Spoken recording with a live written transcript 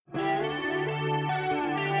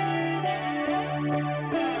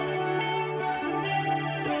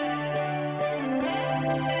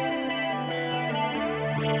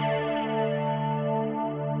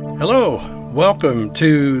Hello, welcome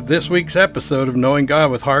to this week's episode of Knowing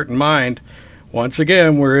God with Heart and Mind. Once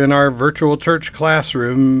again, we're in our virtual church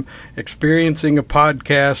classroom experiencing a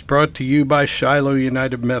podcast brought to you by Shiloh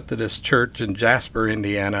United Methodist Church in Jasper,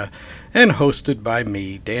 Indiana, and hosted by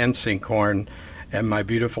me, Dan Sinkhorn, and my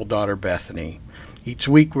beautiful daughter, Bethany. Each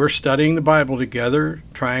week we're studying the Bible together,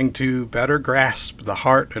 trying to better grasp the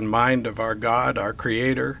heart and mind of our God, our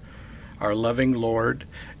Creator, our loving Lord,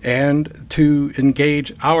 and to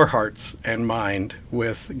engage our hearts and mind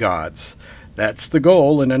with God's. That's the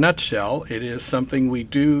goal in a nutshell. It is something we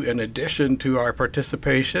do in addition to our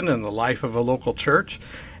participation in the life of a local church,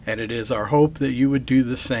 and it is our hope that you would do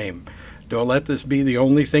the same. Don't let this be the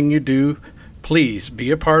only thing you do. Please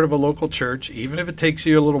be a part of a local church, even if it takes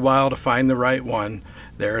you a little while to find the right one.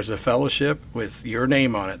 There is a fellowship with your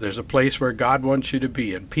name on it. There's a place where God wants you to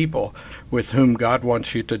be and people with whom God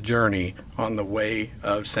wants you to journey on the way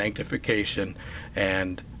of sanctification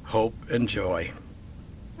and hope and joy.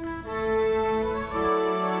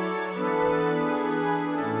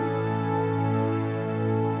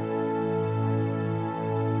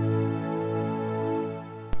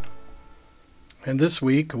 And this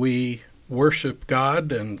week we worship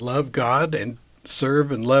God and love God and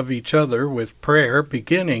serve and love each other with prayer,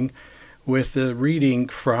 beginning with the reading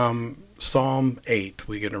from Psalm 8.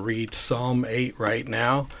 We're going to read Psalm 8 right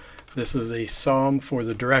now. This is a psalm for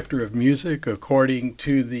the director of music according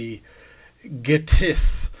to the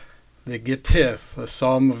Gittith, a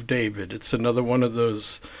Psalm of David. It's another one of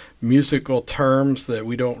those musical terms that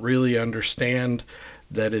we don't really understand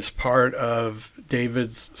that is part of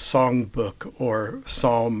David's songbook or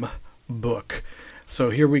psalm book. So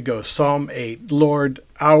here we go, Psalm 8. Lord,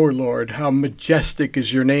 our Lord, how majestic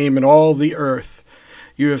is your name in all the earth.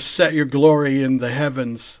 You have set your glory in the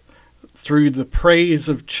heavens. Through the praise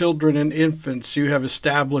of children and infants, you have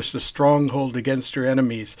established a stronghold against your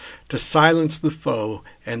enemies to silence the foe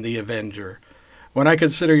and the avenger. When I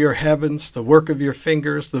consider your heavens, the work of your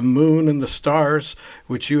fingers, the moon and the stars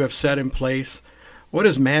which you have set in place, what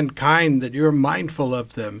is mankind that you are mindful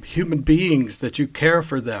of them, human beings that you care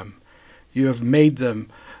for them? You have made them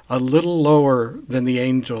a little lower than the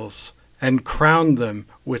angels and crowned them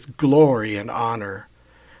with glory and honor.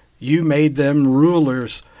 You made them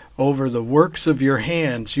rulers over the works of your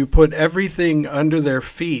hands. You put everything under their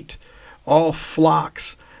feet, all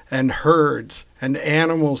flocks and herds and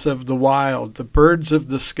animals of the wild, the birds of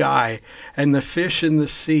the sky and the fish in the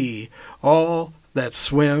sea, all that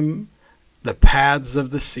swim the paths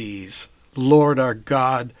of the seas. Lord our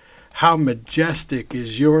God, how majestic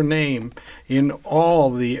is your name in all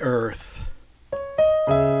the earth.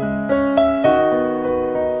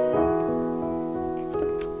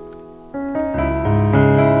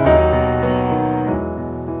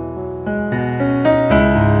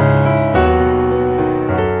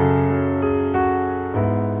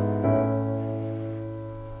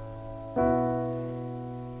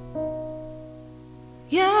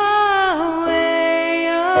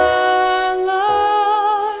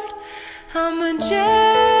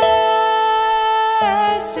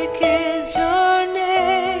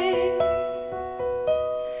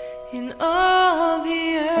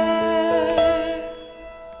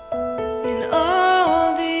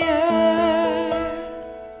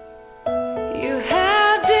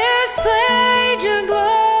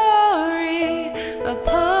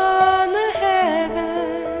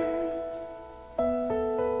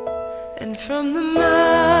 From the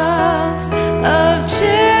mouths of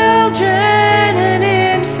children and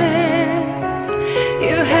infants,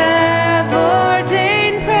 you have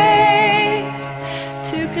ordained praise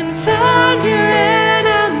to confound your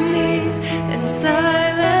enemies and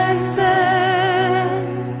silence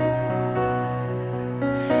them.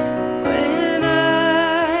 When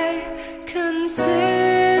I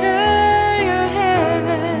consider your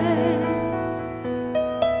heavens,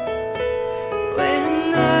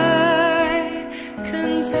 when I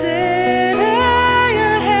consider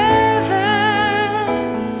your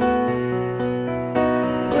heavens,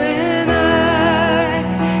 when I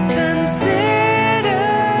consider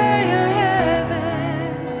your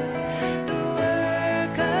heavens, the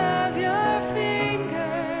work of your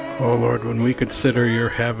fingers. Oh Lord, when we consider your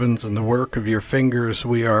heavens and the work of your fingers,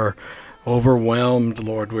 we are overwhelmed,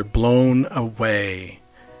 Lord. We're blown away.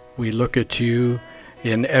 We look at you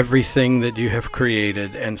in everything that you have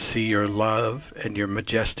created and see your love and your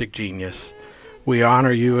majestic genius. We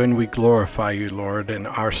honor you and we glorify you, Lord, in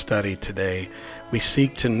our study today. We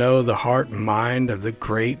seek to know the heart and mind of the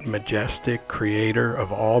great, majestic Creator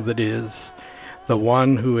of all that is, the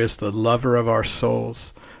one who is the lover of our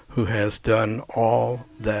souls, who has done all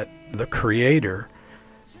that the Creator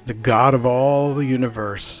the God of all the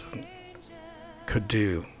universe could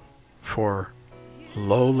do for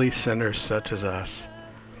lowly sinners such as us.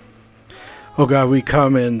 Oh God, we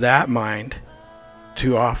come in that mind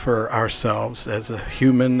to offer ourselves as a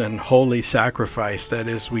human and holy sacrifice. That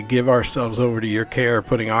is, we give ourselves over to your care,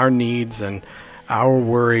 putting our needs and our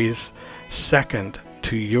worries second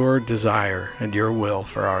to your desire and your will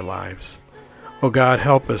for our lives. Oh God,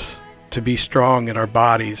 help us to be strong in our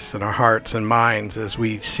bodies and our hearts and minds as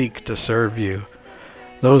we seek to serve you.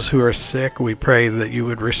 Those who are sick, we pray that you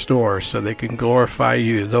would restore so they can glorify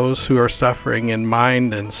you. Those who are suffering in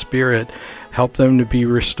mind and spirit, help them to be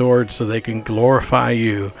restored so they can glorify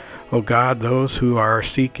you. Oh God, those who are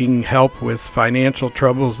seeking help with financial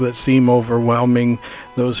troubles that seem overwhelming,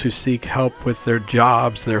 those who seek help with their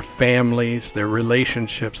jobs, their families, their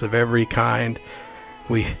relationships of every kind,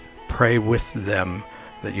 we pray with them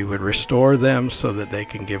that you would restore them so that they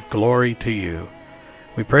can give glory to you.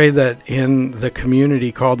 We pray that in the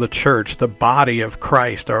community called the church, the body of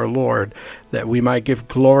Christ our Lord, that we might give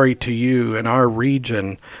glory to you in our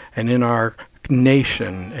region and in our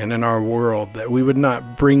nation and in our world, that we would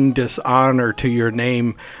not bring dishonor to your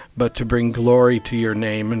name, but to bring glory to your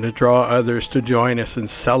name and to draw others to join us in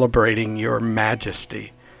celebrating your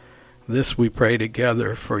majesty. This we pray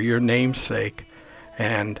together for your name's sake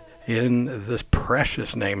and in the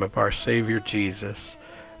precious name of our Savior Jesus,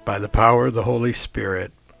 by the power of the Holy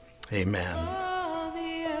Spirit. Amen. all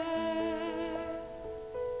the earth.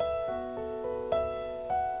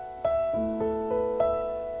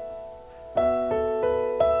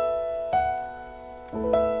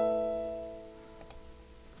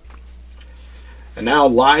 And now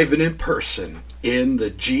live and in person in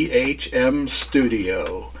the GHM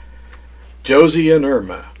studio, Josie and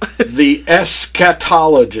Irma, the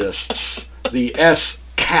eschatologists,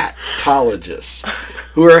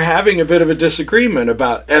 who are having a bit of a disagreement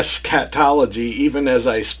about eschatology even as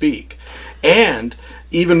I speak. And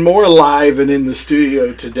even more live and in the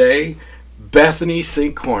studio today, Bethany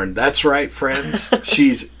Sinkhorn. That's right, friends.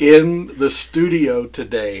 She's in the studio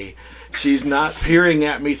today. She's not peering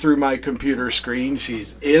at me through my computer screen.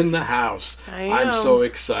 She's in the house. I'm so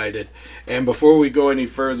excited. And before we go any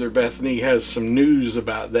further, Bethany has some news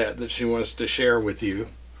about that she wants to share with you.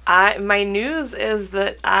 My news is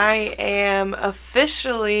that I am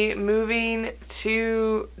officially moving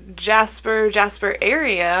to Jasper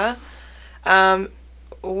area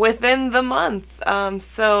within the month.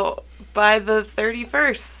 So by the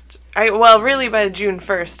 31st, really by June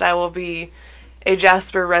 1st, I will be a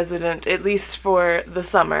Jasper resident, at least for the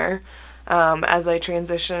summer, as I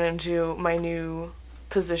transition into my new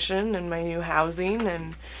position and my new housing.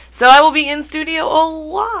 And so I will be in studio a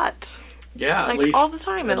lot. Yeah, like at least all the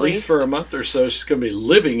time. At least for a month or so, she's going to be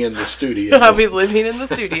living in the studio. I'll be living in the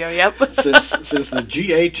studio. Yep. since the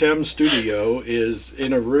GHM studio is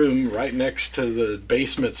in a room right next to the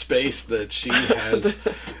basement space that she has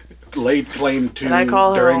laid claim to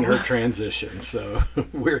during her transition. So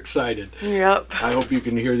we're excited. Yep. I hope you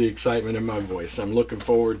can hear the excitement in my voice. I'm looking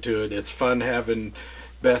forward to it. It's fun having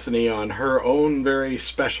Bethany on her own very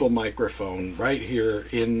special microphone right here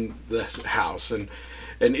in the house. And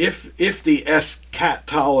if the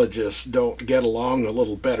eschatologists don't get along a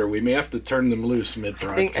little better, we may have to turn them loose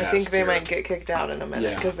mid-broadcast. I think they might get kicked out in a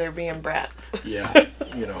minute because they're being brats. Yeah.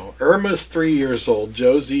 Irma's 3 years old.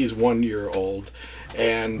 Josie's 1 year old.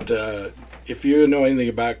 And if you know anything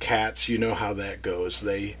about cats, you know how that goes.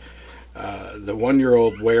 The 1 year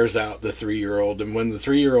old wears out the 3 year old. And when the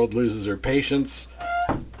 3 year old loses her patience,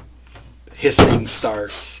 hissing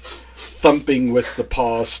starts, thumping with the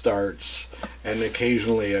paws starts, and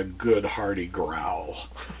occasionally a good hearty growl.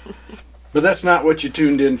 But that's not what you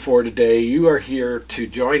tuned in for today. You are here to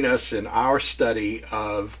join us in our study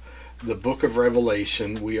of the book of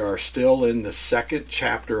Revelation. We are still in the second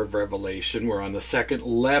chapter of Revelation. We're on the second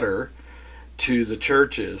letter to the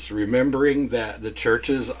churches, remembering that the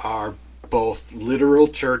churches are both literal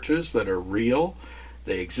churches that are real.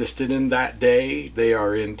 They existed in that day. They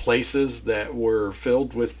are in places that were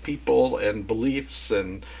filled with people and beliefs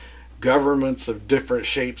and governments of different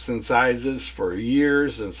shapes and sizes for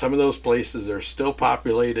years, and some of those places are still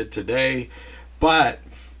populated today. But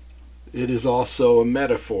it is also a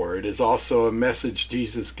metaphor. It is also a message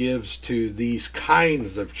Jesus gives to these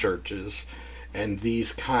kinds of churches and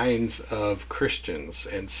these kinds of Christians.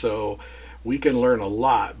 And so we can learn a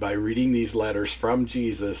lot by reading these letters from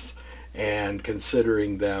Jesus and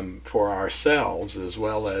considering them for ourselves, as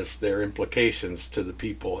well as their implications to the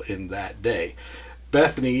people in that day.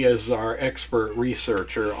 Bethany is our expert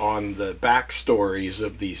researcher on the backstories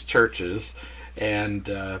of these churches, and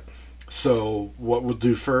So what we'll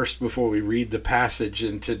do first before we read the passage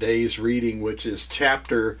in today's reading, which is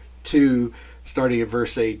chapter 2, starting at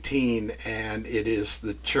verse 18, and it is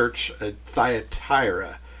the church at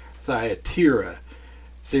Thyatira.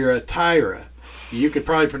 You could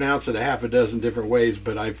probably pronounce it a half a dozen different ways,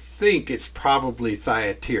 but I think it's probably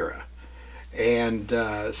Thyatira. And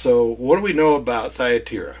so what do we know about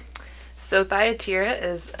Thyatira? So Thyatira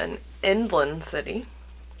is an inland city.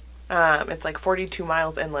 It's like 42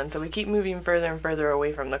 miles inland, so we keep moving further and further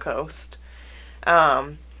away from the coast.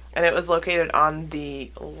 And it was located on the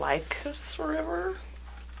Lycus River,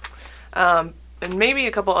 and maybe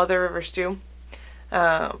a couple other rivers too.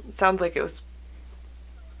 Sounds like it was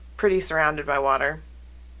pretty surrounded by water.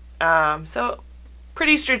 So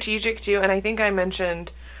pretty strategic too, and I think I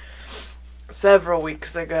mentioned several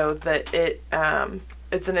weeks ago that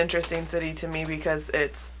it's an interesting city to me because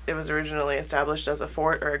it was originally established as a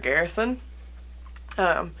fort or a garrison,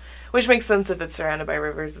 which makes sense if it's surrounded by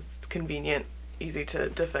rivers. It's convenient, easy to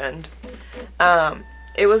defend.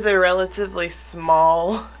 It was a relatively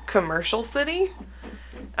small commercial city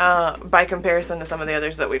by comparison to some of the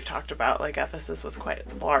others that we've talked about. Like Ephesus was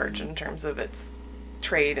quite large in terms of its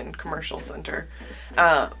trade and commercial center.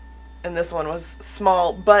 And this one was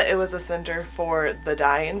small, but it was a center for the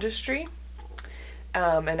dye industry.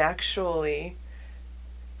 And actually,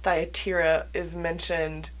 Thyatira is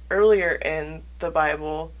mentioned earlier in the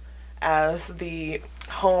Bible as the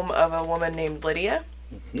home of a woman named Lydia.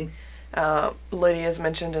 Mm-hmm. Lydia is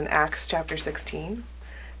mentioned in Acts chapter 16,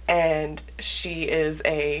 and she is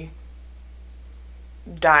a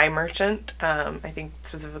dye merchant. I think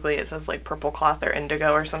specifically it says like purple cloth or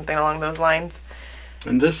indigo or something along those lines.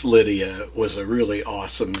 And this Lydia was a really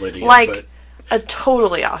awesome Lydia. Like a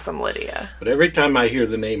totally awesome Lydia. But every time I hear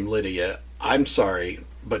the name Lydia, I'm sorry,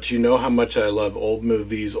 but you know how much I love old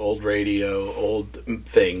movies, old radio, old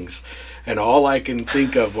things. And all I can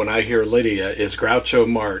think of when I hear Lydia is Groucho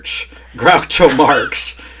Marx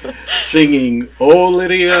singing, "Oh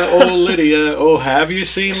Lydia, oh have you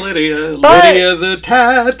seen Lydia? Lydia the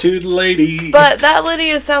tattooed lady." But that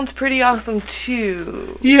Lydia sounds pretty awesome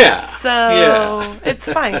too. Yeah. So it's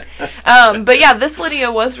fine. But yeah, this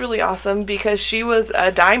Lydia was really awesome because she was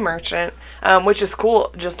a dye merchant, which is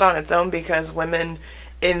cool just on its own because women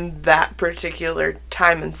in that particular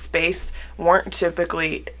time and space weren't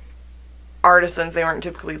typically artisans. They weren't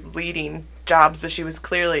typically leading jobs, but she was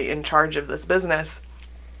clearly in charge of this business.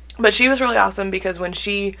 But she was really awesome because when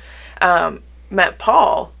she met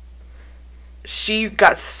Paul, she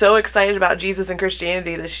got so excited about Jesus and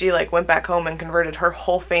Christianity that she went back home and converted her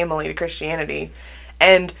whole family to Christianity,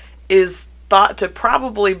 and is thought to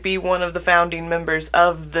probably be one of the founding members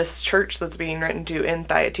of this church that's being written to in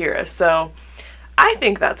Thyatira. So I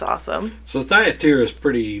think that's awesome. So Thyatira is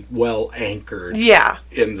pretty well anchored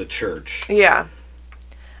in the church. Yeah.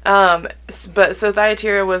 But so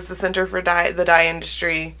Thyatira was the center for the dye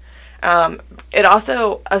industry. It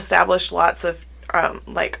also established lots of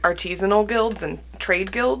artisanal guilds and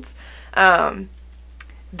trade guilds that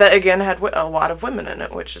again had a lot of women in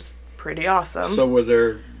it, which is pretty awesome. So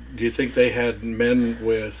do you think they had men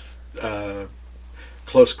with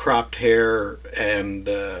close cropped hair and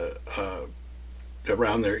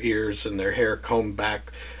around their ears and their hair combed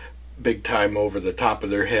back big time over the top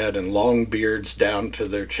of their head and long beards down to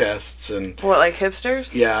their chests and what, like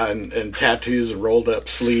hipsters? Yeah, and tattoos and rolled up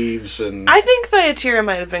sleeves. And I think Thyatira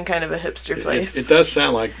might have been kind of a hipster place. It does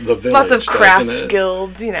sound like the village. Lots of craft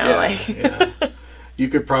guilds, Yeah. You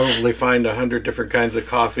could probably find 100 different kinds of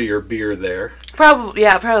coffee or beer there. Probably.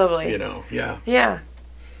 Yeah.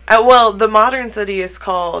 Well, the modern city is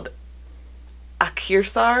called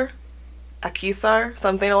Akhisar,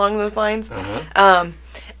 something along those lines. Uh-huh.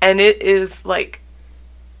 And it is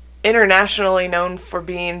internationally known for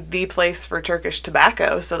being the place for Turkish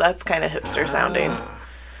tobacco, so that's kind of hipster sounding.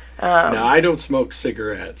 Now, I don't smoke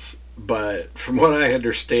cigarettes, but from what I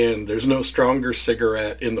understand, there's no stronger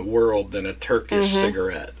cigarette in the world than a Turkish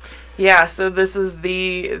cigarette. Yeah, so this is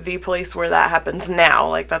the place where that happens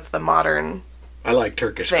now. That's the modern I like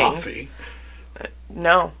Turkish coffee.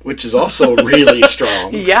 No. Which is also really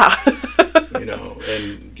strong. Yeah.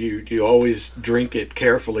 And you always drink it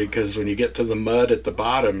carefully because when you get to the mud at the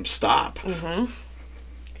bottom, stop. Mm-hmm.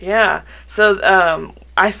 Yeah. So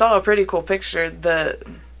I saw a pretty cool picture.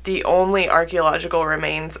 The only archaeological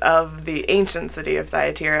remains of the ancient city of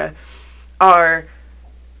Thyatira are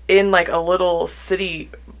in a little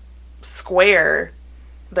city square.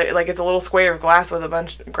 It's a little square of grass with a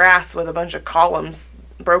bunch of columns,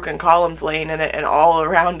 broken columns laying in it, and all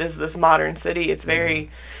around is this modern city. It's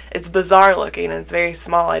it's bizarre looking, and it's very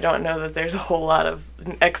small. I don't know that there's a whole lot of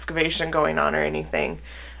excavation going on or anything.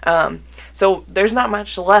 So there's not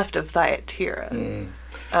much left of Thyatira.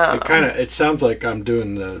 It sounds like I'm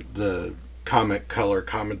doing the comic color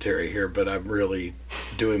commentary here, but I'm really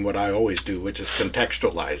doing what I always do, which is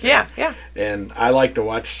contextualizing. Yeah. And I like to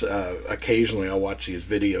watch, occasionally I'll watch these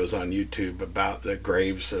videos on YouTube about the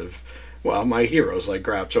graves of, well, my heroes like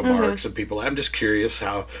Groucho Marx and people. I'm just curious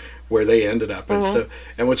where they ended up.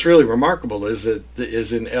 And what's really remarkable is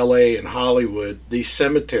in LA and Hollywood, these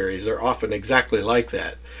cemeteries are often exactly like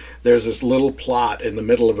that. There's this little plot in the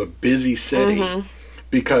middle of a busy city.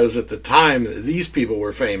 Because at the time these people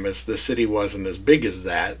were famous, the city wasn't as big as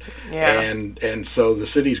that, and so the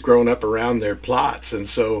city's grown up around their plots. And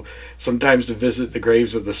so sometimes to visit the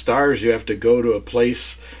graves of the stars, you have to go to a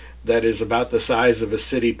place that is about the size of a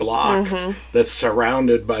city block, that's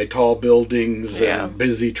surrounded by tall buildings and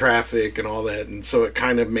busy traffic and all that. And so it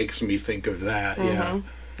kind of makes me think of that.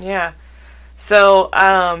 Yeah. So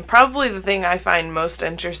probably the thing I find most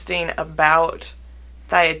interesting about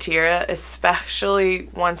Thyatira, especially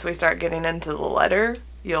once we start getting into the letter,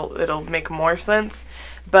 it'll make more sense.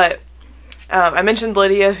 But I mentioned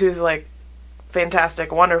Lydia, who's like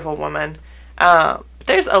fantastic, wonderful woman.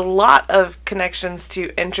 There's a lot of connections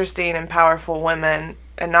to interesting and powerful women,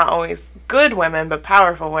 and not always good women, but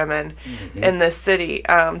powerful women in this city.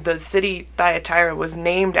 The city Thyatira was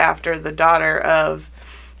named after the daughter of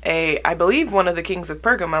I believe one of the kings of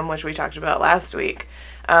Pergamum, which we talked about last week.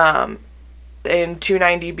 In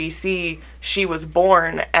 290 BC, she was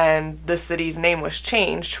born, and the city's name was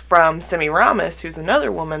changed from Semiramis, who's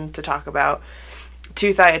another woman to talk about,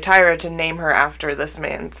 to Thyatira to name her after this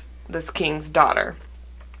king's daughter.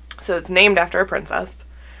 So it's named after a princess.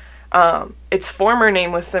 Its former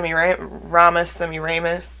name was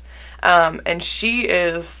Semiramis, and she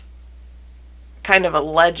is kind of a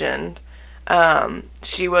legend.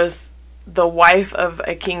 She was the wife of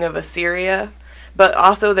a king of Assyria. But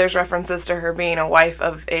also there's references to her being a wife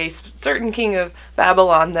of a certain king of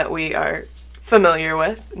Babylon that we are familiar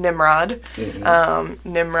with, Nimrod.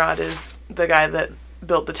 Nimrod is the guy that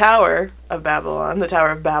built the Tower of Babylon, the Tower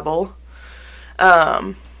of Babel.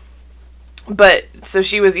 But so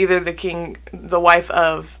she was either the wife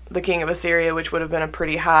of the king of Assyria, which would have been a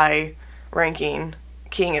pretty high-ranking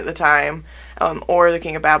king at the time, or the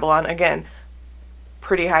king of Babylon. Again,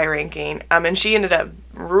 pretty high ranking. And she ended up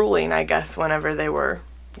ruling, I guess, whenever they were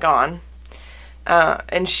gone.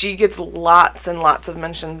 And she gets lots and lots of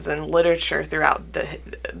mentions in literature throughout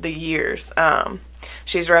the years.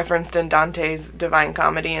 She's referenced in Dante's Divine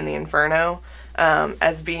Comedy and the Inferno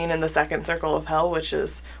as being in the second circle of hell, which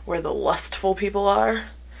is where the lustful people are.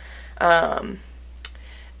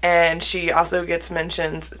 And she also gets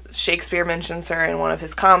Shakespeare mentions her in one of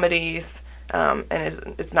his comedies. And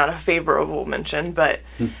it's not a favorable mention, but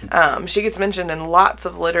she gets mentioned in lots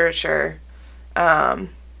of literature, and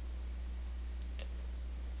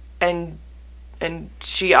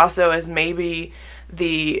she also is maybe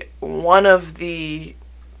one of the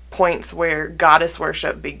points where goddess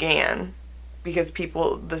worship began, because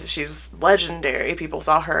she's legendary. People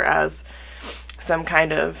saw her as some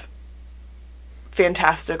kind of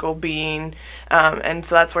fantastical being, and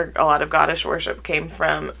so that's where a lot of goddess worship came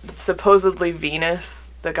from. Supposedly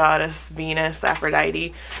Venus, the goddess Venus,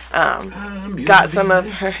 Aphrodite, got some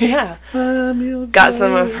of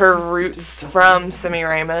her roots from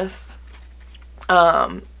Semiramis.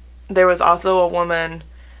 There was also a woman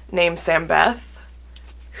named Sambeth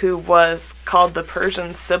who was called the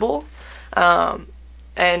Persian Sibyl,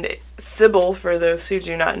 and Sibyl, for those who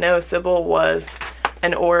do not know, Sibyl was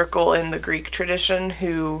an oracle in the Greek tradition,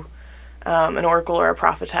 an oracle or a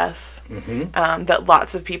prophetess, that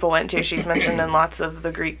lots of people went to. She's mentioned in lots of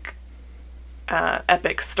the Greek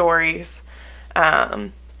epic stories,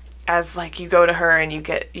 as like you go to her and you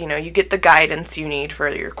get the guidance you need for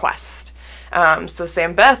your quest. So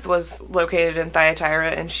Sambeth was located in Thyatira,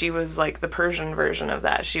 and she was like the Persian version of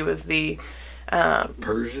that. She was the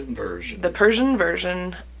Persian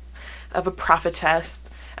version of a prophetess.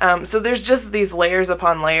 So there's just these layers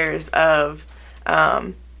upon layers of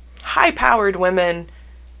high-powered women,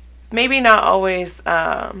 maybe not always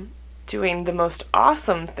doing the most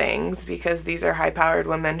awesome things, because these are high-powered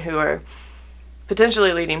women who are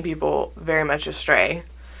potentially leading people very much astray.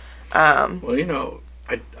 Well,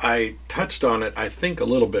 I touched on it, I think, a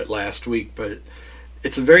little bit last week, but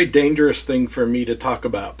it's a very dangerous thing for me to talk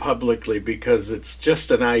about publicly, because it's just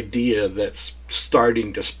an idea that's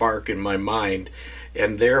starting to spark in my mind.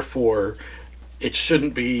 And therefore, it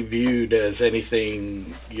shouldn't be viewed as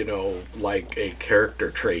anything, like a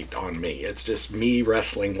character trait on me. It's just me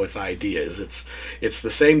wrestling with ideas. It's the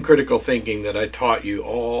same critical thinking that I taught you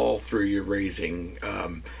all through your raising.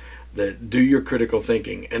 that do your critical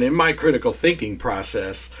thinking. And in my critical thinking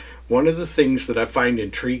process, one of the things that I find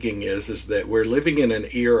intriguing is that we're living in an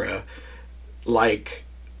era like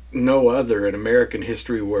no other in American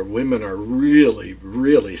history where women are really,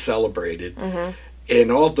 really celebrated in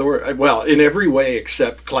in every way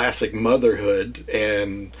except classic motherhood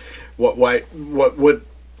and what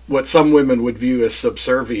some women would view as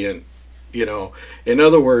subservient. In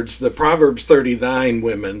other words, the Proverbs 39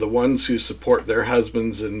 women, the ones who support their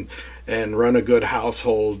husbands and run a good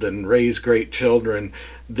household and raise great children,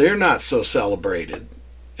 they're not so celebrated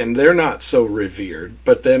and they're not so revered.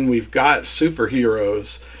 But then we've got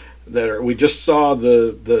superheroes we just saw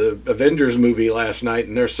the Avengers movie last night,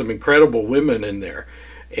 and there's some incredible women in there.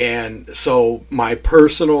 And so my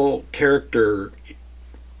personal character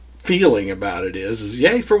feeling about it is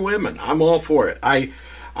yay for women. I'm all for it. I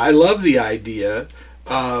love the idea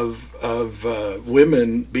of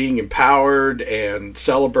women being empowered and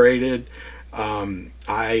celebrated. But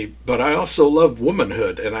I also love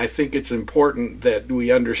womanhood, and I think it's important that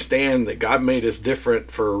we understand that God made us different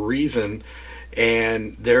for a reason,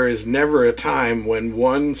 and there is never a time when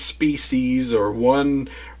one species or one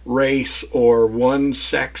race or one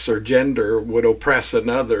sex or gender would oppress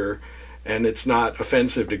another, and it's not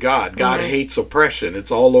offensive to God. God hates oppression.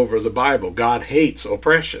 It's all over the Bible. God hates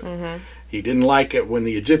oppression. He didn't like it when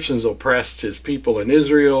the Egyptians oppressed his people in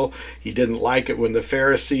Israel. He didn't like it when the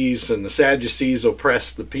Pharisees and the Sadducees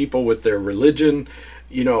oppressed the people with their religion.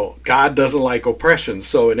 God doesn't like oppression.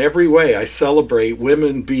 So in every way, I celebrate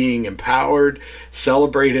women being empowered,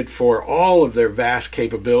 celebrated for all of their vast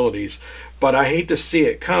capabilities. But I hate to see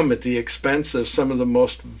it come at the expense of some of the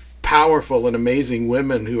most powerful and amazing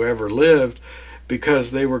women who ever lived,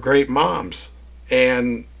 because they were great moms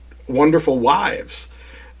and wonderful wives.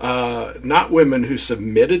 Not women who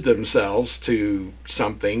submitted themselves to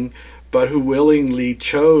something, but who willingly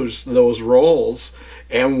chose those roles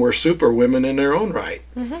and were super women in their own right.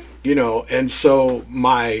 And so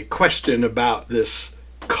my question about this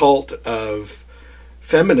cult of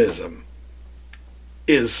feminism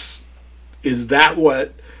is that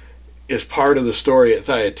what is part of the story at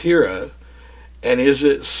Thyatira, and is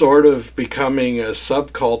it sort of becoming a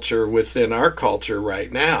subculture within our culture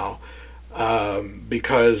right now?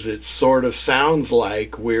 Because it sort of sounds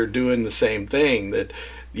like we're doing the same thing, that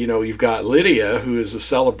you've got Lydia, who is a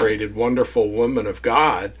celebrated, wonderful woman of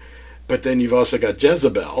God, but then you've also got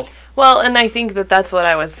Jezebel. Well, and I think that's what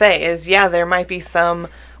I would say is, there might be some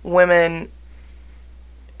women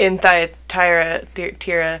in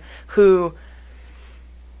Thyatira who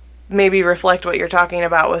maybe reflect what you're talking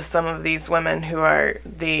about with some of these women who are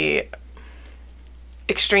the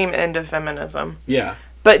extreme end of feminism. Yeah.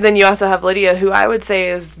 But then you also have Lydia, who I would say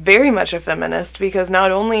is very much a feminist, because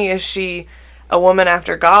not only is she a woman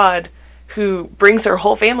after God who brings her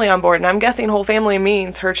whole family on board, and I'm guessing whole family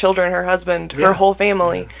means her children, her husband, her whole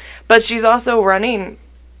family, but she's also running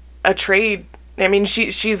a trade. I mean,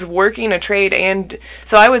 she's working a trade, and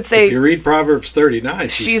so I would say, if you read Proverbs 39,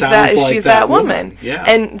 she's that woman. Yeah.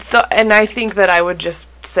 And I think that I would just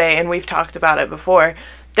say, and we've talked about it before,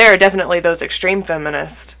 there are definitely those extreme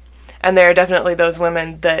feminists, and there are definitely those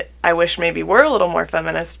women that I wish maybe were a little more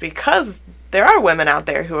feminist, because there are women out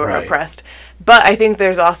there who are oppressed. But I think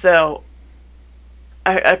there's also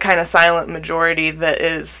a kind of silent majority that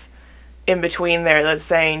is in between there, that's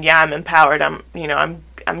saying, I'm empowered. I'm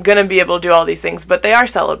going to be able to do all these things, but they are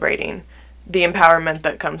celebrating the empowerment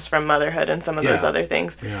that comes from motherhood and some of those other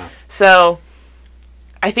things. Yeah. So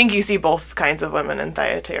I think you see both kinds of women in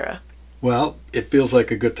Thyatira. Well, it feels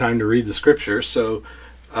like a good time to read the scripture, so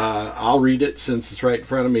I'll read it since it's right in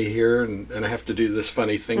front of me here, and I have to do this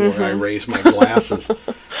funny thing where I raise my glasses.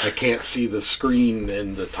 I can't see the screen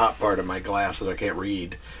in the top part of my glasses. I can't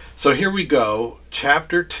read. So here we go.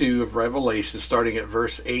 Chapter 2 of Revelation, starting at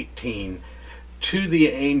verse 18. To the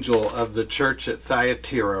angel of the church at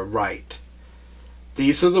Thyatira write,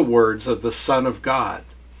 these are the words of the Son of God,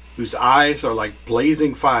 whose eyes are like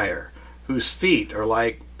blazing fire, whose feet are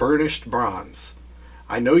like burnished bronze.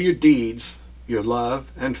 I know your deeds, your love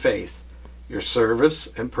and faith, your service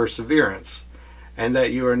and perseverance, and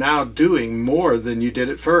that you are now doing more than you did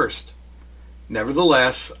at first.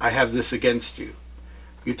 Nevertheless, I have this against you.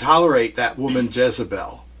 You tolerate that woman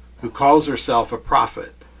Jezebel, who calls herself a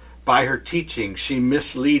prophet. By her teaching, she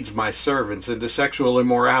misleads my servants into sexual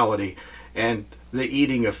immorality and the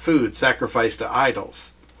eating of food sacrificed to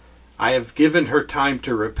idols. I have given her time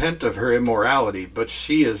to repent of her immorality, but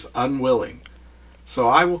she is unwilling. So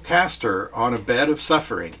I will cast her on a bed of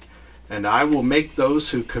suffering, and I will make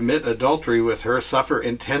those who commit adultery with her suffer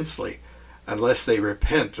intensely, unless they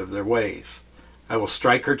repent of their ways. I will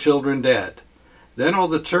strike her children dead, Then all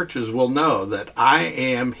the churches will know that I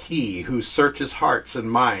am he who searches hearts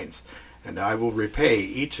and minds, and I will repay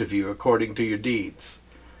each of you according to your deeds.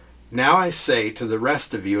 Now I say to the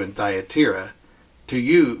rest of you in Thyatira, to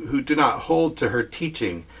you who do not hold to her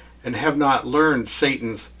teaching and have not learned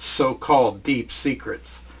Satan's so-called deep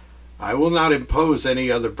secrets, I will not impose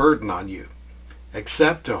any other burden on you,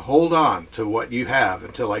 except to hold on to what you have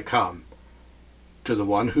until I come. To the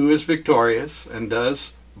one who is victorious and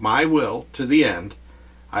does my will to the end,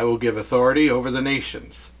 I will give authority over the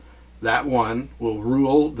nations. That one will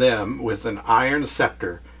rule them with an iron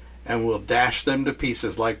scepter and will dash them to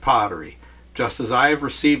pieces like pottery. Just as I have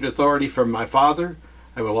received authority from my Father,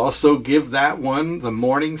 I will also give that one the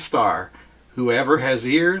morning star. Whoever has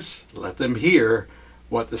ears, let them hear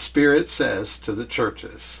what the Spirit says to the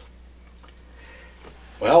churches.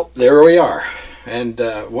 Well, there we are. And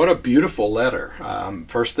what a beautiful letter.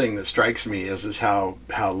 First thing that strikes me is how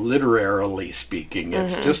literarily speaking,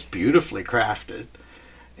 it's just beautifully crafted.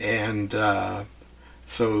 And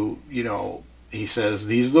so, he says,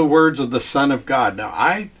 these are the words of the Son of God. Now,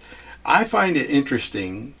 I find it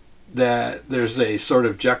interesting that there's a sort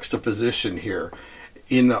of juxtaposition here.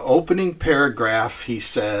 In the opening paragraph, he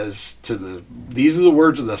says, these are the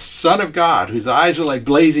words of the Son of God, whose eyes are like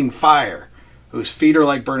blazing fire, whose feet are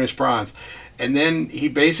like burnished bronze. And then he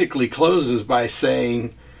basically closes by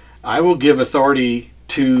saying, I will give authority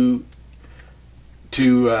to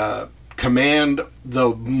command the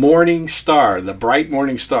morning star, the bright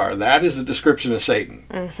morning star. That is a description of Satan.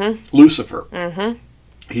 Lucifer.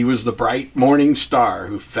 He was the bright morning star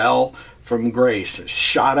who fell from grace,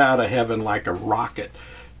 shot out of heaven like a rocket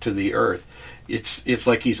to the earth. It's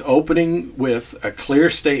like he's opening with a clear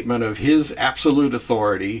statement of his absolute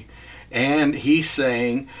authority, and he's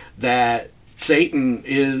saying that Satan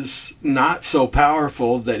is not so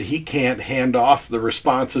powerful that he can't hand off the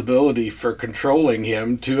responsibility for controlling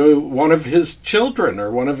him to one of his children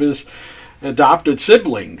or one of his adopted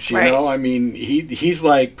siblings. You know, I mean, he's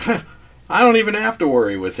like, I don't even have to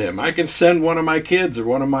worry with him. I can send one of my kids or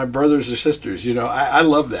one of my brothers or sisters. I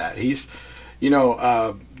love that. He's,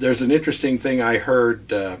 there's an interesting thing I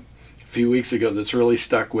heard a few weeks ago that's really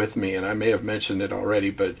stuck with me, and I may have mentioned it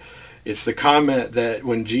already, but it's the comment that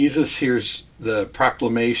when Jesus hears the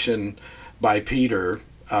proclamation by Peter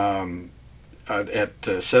at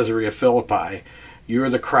Caesarea Philippi, you are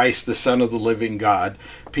the Christ, the Son of the living God,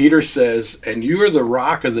 Peter says, and you are the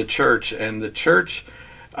rock of the church, and the church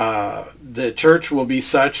will be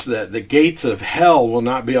such that the gates of hell will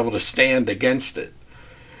not be able to stand against it.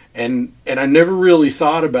 And I never really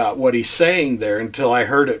thought about what he's saying there until I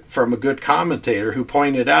heard it from a good commentator who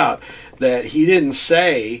pointed out that he didn't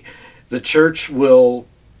say the church will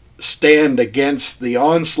stand against the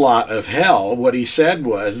onslaught of hell. What he said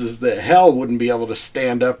is that hell wouldn't be able to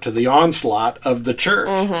stand up to the onslaught of the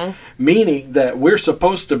church, meaning that we're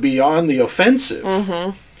supposed to be on the offensive,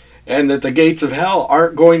 and that the gates of hell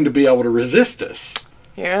aren't going to be able to resist us.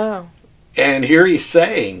 Yeah. And here he's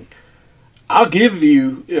saying, I'll give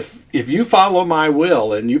you, if you follow my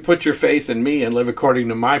will and you put your faith in me and live according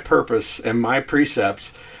to my purpose and my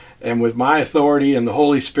precepts, and with my authority and the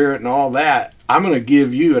Holy Spirit and all that, I'm going to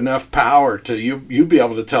give you enough power to you be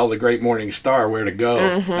able to tell the great morning star where to go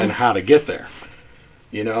and how to get there.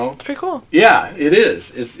 It's pretty cool. Yeah, it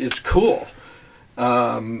is. It's cool.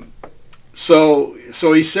 So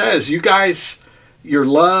he says, you guys, your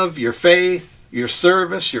love, your faith, your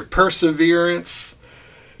service, your perseverance.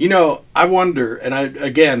 I wonder,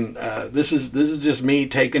 and this is just me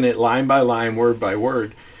taking it line by line, word by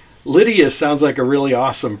word. Lydia sounds like a really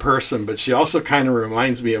awesome person, but she also kind of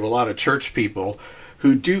reminds me of a lot of church people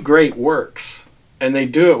who do great works, and they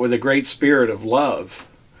do it with a great spirit of love.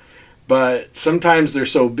 But sometimes they're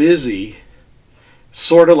so busy,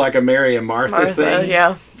 sort of like a Mary and Martha thing,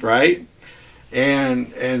 yeah, right?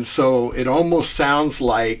 And so it almost sounds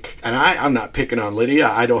like, and I'm not picking on Lydia,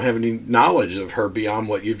 I don't have any knowledge of her beyond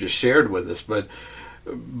what you've just shared with us, but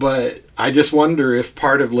I just wonder if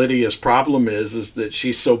part of Lydia's problem is that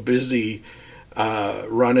she's so busy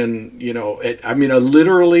running, I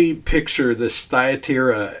literally picture this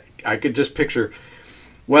Thyatira. I could just picture,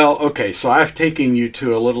 so I've taken you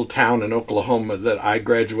to a little town in Oklahoma that I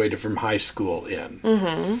graduated from high school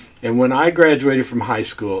in. And when I graduated from high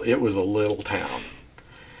school, it was a little town.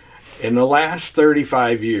 In the last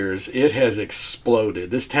 35 years, it has exploded.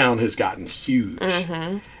 This town has gotten huge.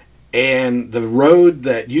 And the road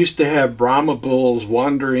that used to have Brahma bulls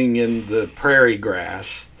wandering in the prairie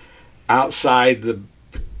grass outside the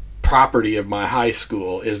property of my high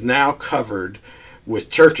school is now covered with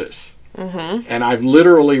churches. And I've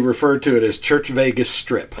literally referred to it as Church Vegas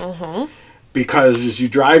Strip. because as you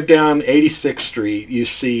drive down 86th Street, you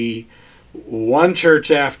see one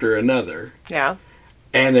church after another. Yeah.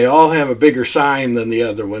 And they all have a bigger sign than the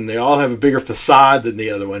other one. They all have a bigger facade than the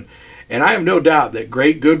other one. And I have no doubt that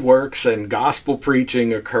great good works and gospel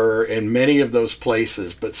preaching occur in many of those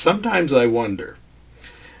places. But sometimes I wonder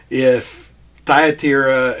if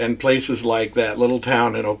Thyatira and places like that little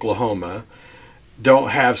town in Oklahoma don't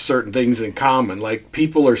have certain things in common. Like,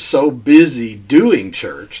 people are so busy doing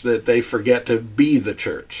church that they forget to be the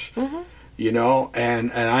church. Mm-hmm. You know?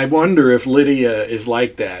 And I wonder if Lydia is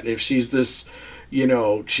like that. If she's this... You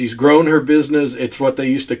know, she's grown her business. It's what they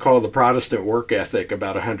used to call the Protestant work ethic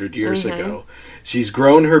about 100 years ago. She's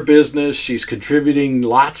grown her business. She's contributing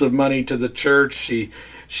lots of money to the church.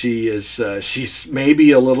 She's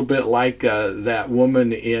maybe a little bit like that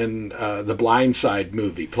woman in the Blind Side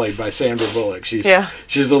movie, played by Sandra Bullock. She's a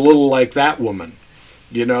little like that woman.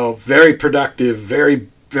 You know, very productive, very,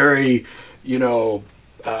 very, you know,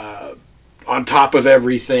 on top of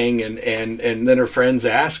everything, and then her friends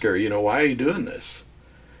ask her, you know, why are you doing this?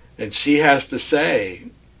 And she has to say,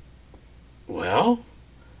 well,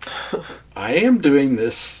 I am doing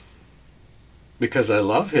this because I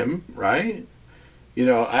love him, right? You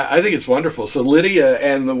know, I think it's wonderful. So Lydia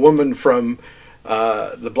and the woman from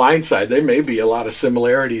The Blind Side, there may be a lot of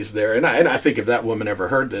similarities there. And I think if that woman ever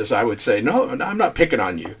heard this, I would say, no, I'm not picking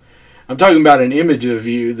on you. I'm talking about an image of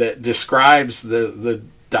you that describes the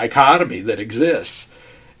dichotomy that exists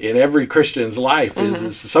in every Christian's life.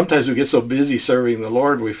 Is sometimes we get so busy serving the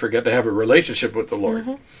Lord we forget to have a relationship with the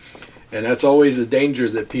Lord. And that's always a danger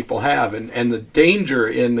that people have. And the danger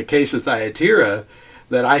in the case of Thyatira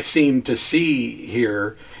that I seem to see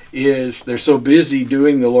here is they're so busy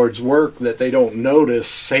doing the Lord's work that they don't notice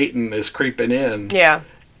Satan is creeping in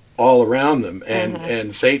all around them.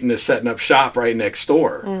 And Satan is setting up shop right next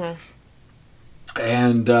door.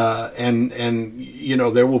 And you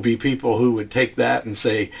know, there will be people who would take that and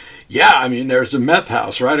say, yeah, I mean, there's a meth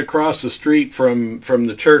house right across the street from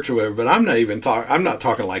the church or whatever. But I'm not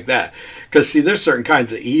talking like that, because see, there's certain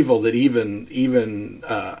kinds of evil that even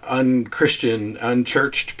unchristian,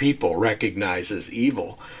 unchurched people recognize as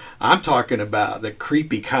evil. I'm talking about the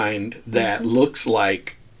creepy kind that looks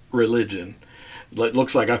like religion,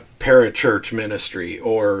 looks like a parachurch ministry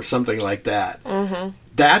or something like that.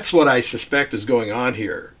 That's what I suspect is going on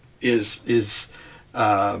here. Is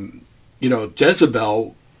you know,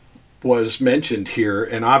 Jezebel was mentioned here,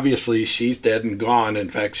 and obviously she's dead and gone. In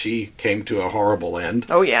fact, she came to a horrible end.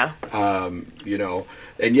 Oh yeah. You know,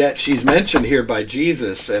 and yet she's mentioned here by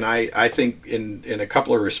Jesus, and I think in a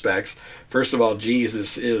couple of respects. First of all,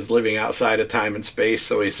 Jesus is living outside of time and space,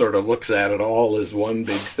 so he sort of looks at it all as one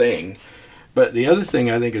big thing. But the other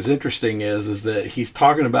thing I think is interesting is that he's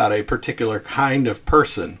talking about a particular kind of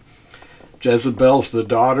person. Jezebel's the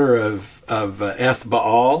daughter of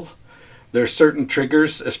Ethbaal. There are certain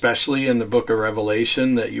triggers, especially in the book of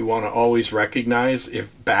Revelation, that you want to always recognize. If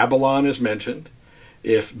Babylon is mentioned,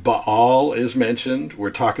 if Baal is mentioned, we're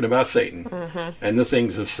talking about Satan and the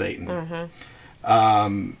things of Satan.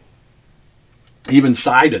 Even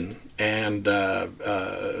Sidon and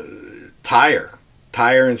Tyre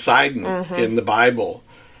and Sidon in the Bible,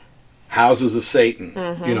 houses of Satan.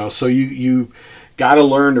 You know, so you got to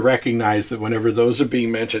learn to recognize that whenever those are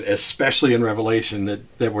being mentioned, especially in Revelation,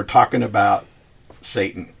 that we're talking about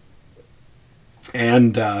Satan.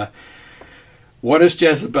 And what does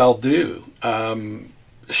Jezebel do?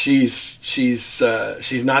 She's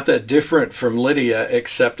not that different from Lydia,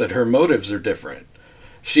 except that her motives are different.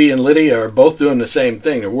 She and Lydia are both doing the same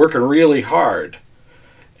thing. They're working really hard,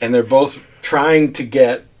 and they're both trying to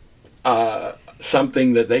get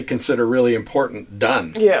something that they consider really important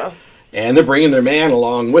done. Yeah. And they're bringing their man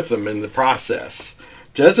along with them in the process.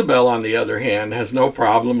 Jezebel, on the other hand, has no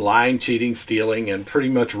problem lying, cheating, stealing, and pretty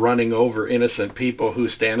much running over innocent people who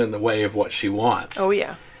stand in the way of what she wants. Oh,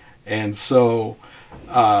 yeah. And so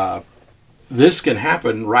this can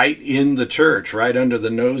happen right in the church, right under the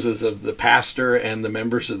noses of the pastor and the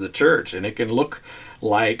members of the church, and it can look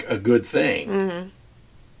like a good thing.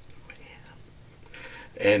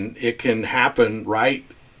 And it can happen right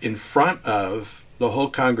in front of the whole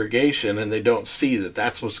congregation, and they don't see that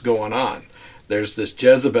that's what's going on. There's this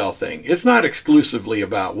Jezebel thing. It's not exclusively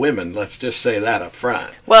about women. Let's just say that up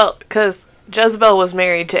front. Well, because Jezebel was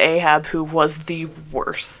married to Ahab, who was the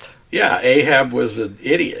worst. Yeah, Ahab was an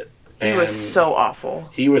idiot. He was so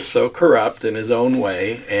awful. He was so corrupt in his own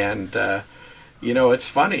way, and you know, it's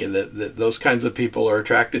funny that those kinds of people are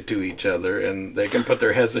attracted to each other, and they can put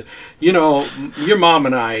their heads in. You know, your mom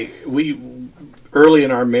and I, early in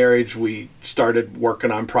our marriage, we started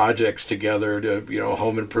working on projects together to, you know,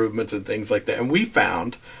 home improvements and things like that. And we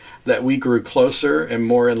found, that we grew closer and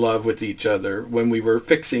more in love with each other when we were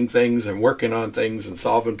fixing things and working on things and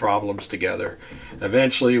solving problems together.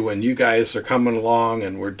 Eventually, when you guys are coming along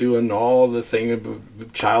and we're doing all the thing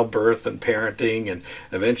of childbirth and parenting, and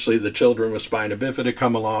eventually the children with spina bifida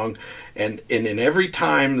come along, and in every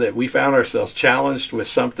time that we found ourselves challenged with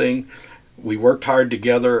something we worked hard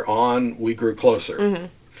together on, we grew closer. Mm-hmm.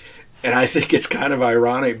 And I think it's kind of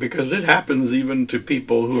ironic because it happens even to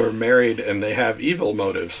people who are married and they have evil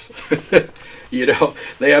motives. You know,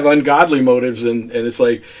 they have ungodly motives, and it's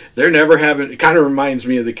like they're never having. It kind of reminds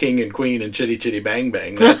me of the king and queen in Chitty Chitty Bang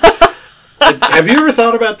Bang. Have you ever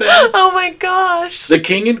thought about that? Oh my gosh. The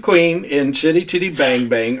king and queen in Chitty Chitty Bang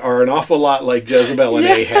Bang are an awful lot like Jezebel and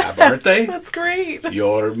Ahab, aren't they? That's great.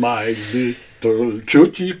 You're my little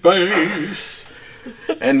choochie face.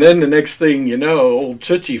 And then the next thing you know, old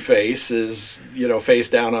Choochie Face is, you know, face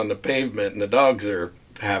down on the pavement and the dogs are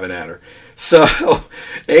having at her. So,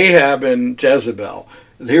 Ahab and Jezebel,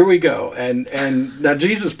 here we go. And now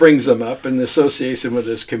Jesus brings them up in the association with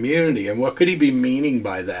this community. And what could he be meaning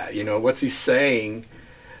by that? You know, what's he saying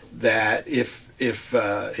that if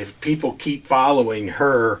people keep following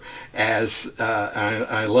her as,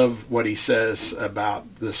 I love what he says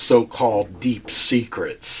about the so-called deep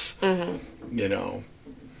secrets. Mm-hmm. You know,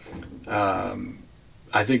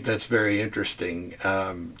 I think that's very interesting.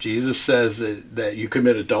 Jesus says that you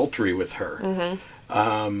commit adultery with her.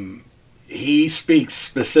 Mm-hmm. He speaks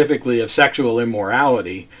specifically of sexual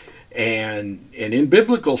immorality, and in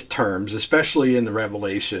biblical terms, especially in the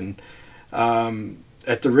Revelation,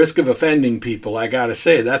 at the risk of offending people, I got to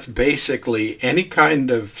say that's basically any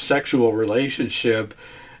kind of sexual relationship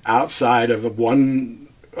outside of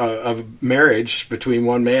of marriage between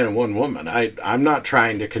one man and one woman. I'm not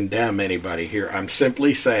trying to condemn anybody here. I'm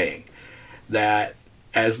simply saying that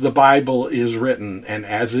as the Bible is written and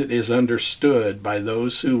as it is understood by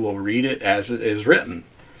those who will read it as it is written,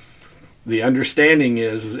 the understanding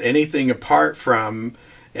is anything apart from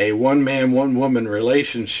a one man, one woman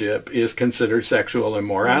relationship is considered sexual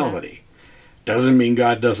immorality. Doesn't mean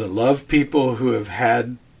God doesn't love people who have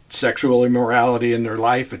had sexual immorality in their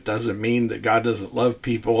life. It doesn't mean that God doesn't love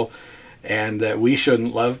people and that we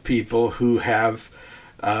shouldn't love people who have,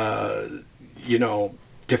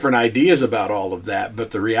 different ideas about all of that.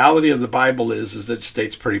 But the reality of the Bible is that it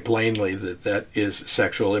states pretty plainly that is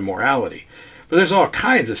sexual immorality. But there's all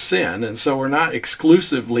kinds of sin, and so we're not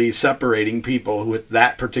exclusively separating people with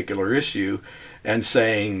that particular issue and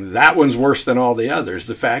saying that one's worse than all the others.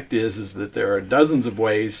 The fact is that there are dozens of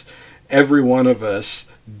ways every one of us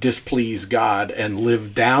displease God and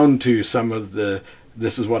live down to some of the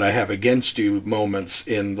 "this is what I have against you" moments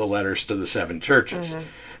in the letters to the 7 churches. Mm-hmm.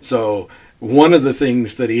 So one of the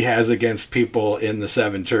things that he has against people in the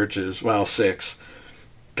 7 churches, well, 6,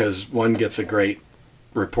 because one gets a great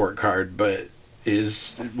report card, but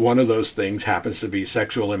is one of those things happens to be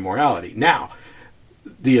sexual immorality. Now,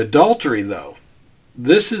 the adultery, though,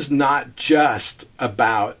 this is not just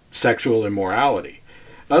about sexual immorality.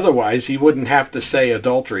 Otherwise, he wouldn't have to say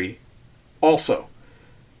adultery also.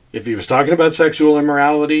 If he was talking about sexual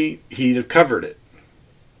immorality, he'd have covered it.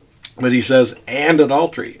 But he says, and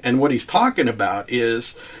adultery. And what he's talking about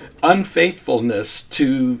is unfaithfulness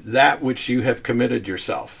to that which you have committed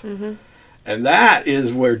yourself. Mm-hmm. And that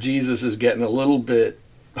is where Jesus is getting a little bit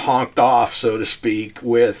honked off, so to speak,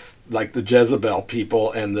 with like the Jezebel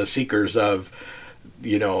people and the seekers of,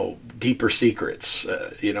 deeper secrets.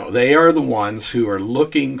 They are the ones who are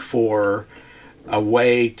looking for a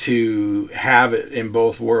way to have it in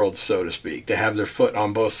both worlds, so to speak, to have their foot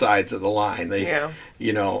on both sides of the line. That's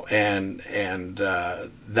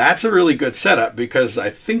a really good setup, because I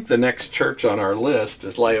think the next church on our list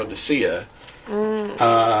is Laodicea.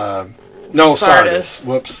 Sardis.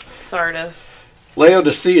 Whoops. Sardis.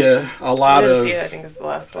 Laodicea, Laodicea, I think, is the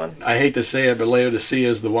last one. I hate to say it, but Laodicea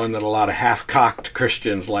is the one that a lot of half-cocked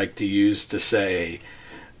Christians like to use to say,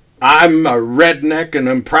 I'm a redneck and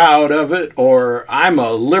I'm proud of it, or I'm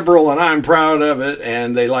a liberal and I'm proud of it,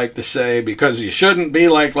 and they like to say, because you shouldn't be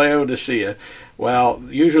like Laodicea. Well,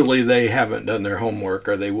 usually they haven't done their homework,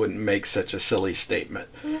 or they wouldn't make such a silly statement.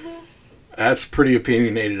 Mm-hmm. That's pretty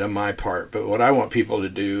opinionated on my part, but what I want people to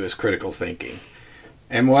do is critical thinking.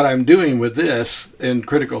 And what I'm doing with this in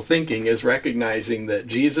critical thinking is recognizing that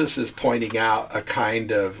Jesus is pointing out a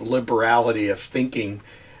kind of liberality of thinking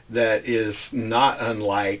that is not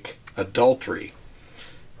unlike adultery.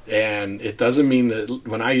 And it doesn't mean that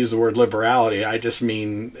when I use the word liberality, I just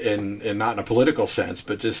mean in not in a political sense,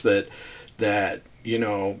 but just that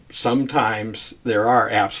sometimes there are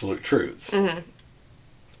absolute truths. Mm-hmm.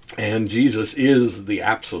 And Jesus is the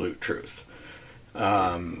absolute truth.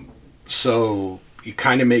 So it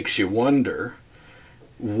kind of makes you wonder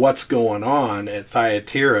what's going on at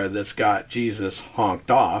Thyatira that's got Jesus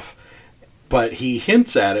honked off. But he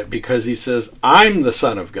hints at it because he says, I'm the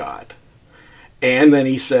Son of God. And then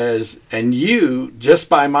he says, and you, just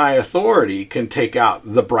by my authority, can take out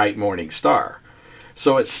the bright morning star.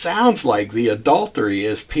 So it sounds like the adultery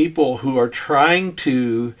is people who are trying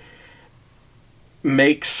to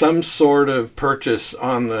make some sort of purchase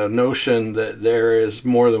on the notion that there is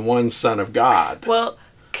more than one Son of God. Well,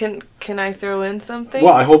 can I throw in something?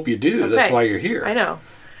 Well, I hope you do. Okay. That's why you're here. I know.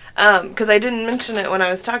 Because I didn't mention it when I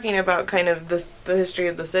was talking about kind of the history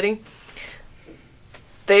of the city.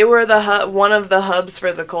 They were one of the hubs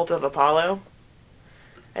for the cult of Apollo.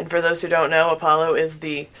 And for those who don't know, Apollo is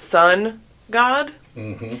the sun god.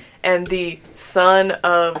 Mm-hmm. And the son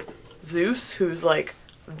of Zeus, who's like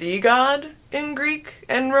the god in Greek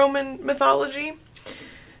and Roman mythology.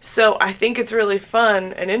 So I think it's really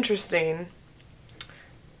fun and interesting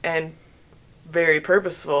and very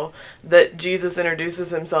purposeful that Jesus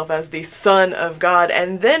introduces himself as the Son of God,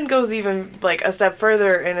 and then goes even like a step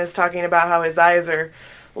further and is talking about how his eyes are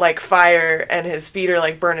like fire and his feet are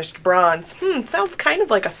like burnished bronze. Sounds kind of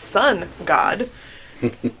like a sun god.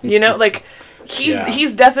 You know, like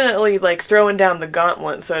he's definitely like throwing down the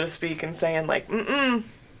gauntlet, so to speak, and saying like,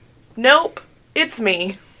 nope, it's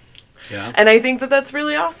me. Yeah. And I think that that's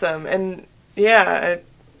really awesome. And yeah,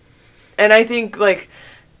 and I think like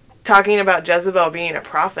talking about Jezebel being a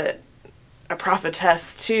prophet, a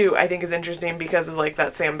prophetess too, I think is interesting because of like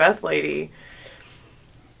that Sam Beth lady.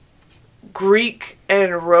 Greek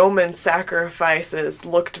and Roman sacrifices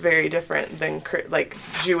looked very different than like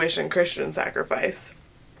Jewish and Christian sacrifice.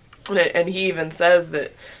 And he even says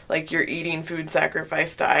that like you're eating food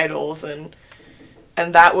sacrificed to idols, and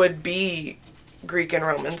that would be Greek and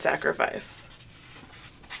Roman sacrifice.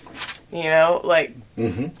 You know, like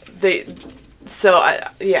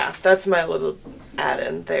that's my little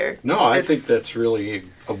add-in there. No, I think that's really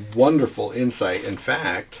a wonderful insight. In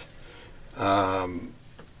fact,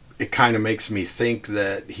 it kind of makes me think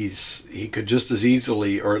that he could just as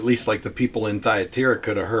easily, or at least like the people in Thyatira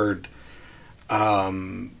could have heard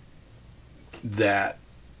that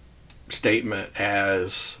statement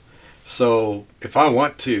as, so if I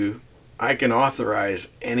want to, I can authorize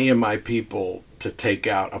any of my people to take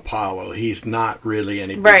out Apollo. He's not really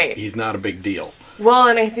he's not a big deal. Well,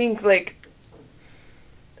 and I think that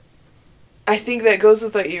goes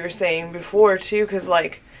with what you were saying before too, because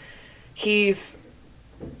like he's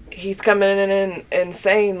coming in and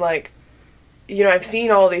saying like, you know, I've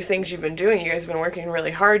seen all these things you've been doing. You guys have been working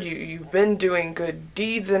really hard. You've been doing good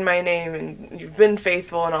deeds in my name, and you've been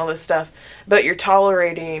faithful and all this stuff, but you're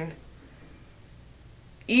tolerating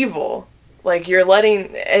evil. Like you're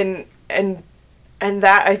letting and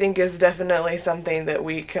that I think is definitely something that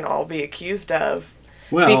we can all be accused of.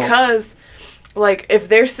 Well, because like if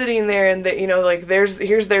they're sitting there and that, you know, like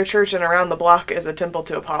here's their church and around the block is a temple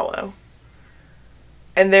to Apollo.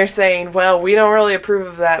 And they're saying, well, we don't really approve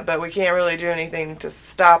of that, but we can't really do anything to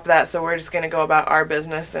stop that, so we're just going to go about our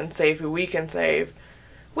business and save who we can save.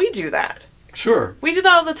 We do that. Sure. We do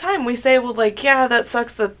that all the time. We say, well, like, yeah, that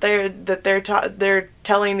sucks that they're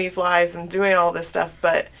telling these lies and doing all this stuff,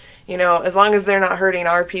 but, you know, as long as they're not hurting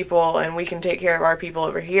our people and we can take care of our people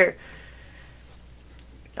over here.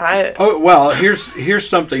 Here's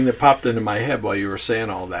something that popped into my head while you were saying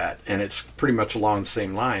all that, and it's pretty much along the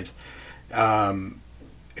same lines.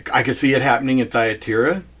 I could see it happening in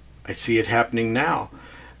Thyatira. I see it happening now.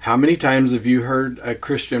 How many times have you heard a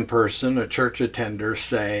Christian person, a church attender,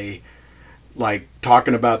 say, like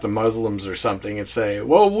talking about the Muslims or something, and say,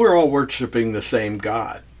 well, we're all worshiping the same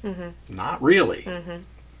God? Mm-hmm. Not really. Mm-hmm.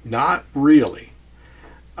 Not really.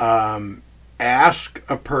 Ask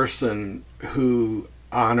a person who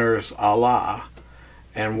honors Allah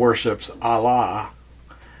and worships Allah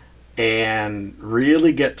and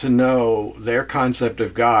really get to know their concept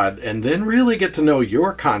of God, and then really get to know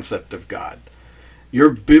your concept of God, your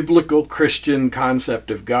biblical Christian concept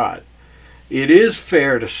of God. It is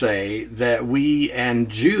fair to say that we and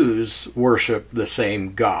Jews worship the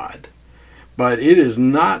same God, but it is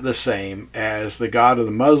not the same as the God of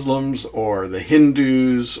the Muslims or the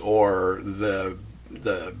Hindus or the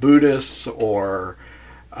Buddhists or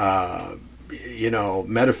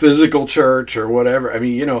metaphysical church or whatever. I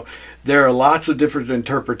mean, there are lots of different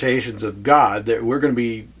interpretations of God. That we're going to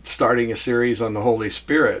be starting a series on the Holy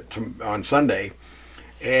Spirit on Sunday.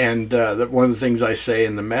 And one of the things I say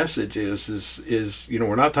in the message is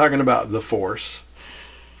we're not talking about the Force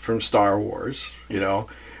from Star Wars.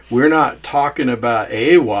 We're not talking about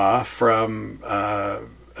Awa from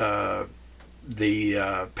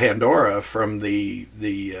Pandora from the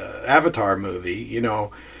Avatar movie,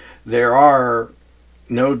 there are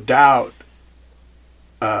no doubt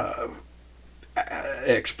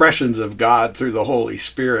expressions of God through the Holy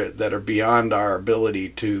Spirit that are beyond our ability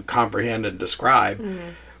to comprehend and describe.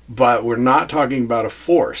 But we're not talking about a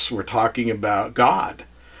force. We're talking about God.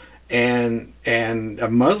 And a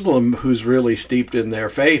Muslim who's really steeped in their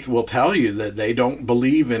faith will tell you that they don't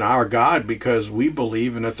believe in our God because we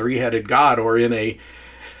believe in a three-headed God, or in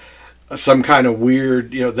some kind of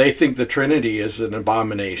weird, they think the Trinity is an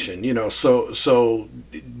abomination, so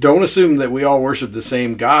don't assume that we all worship the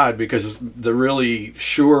same God, because the really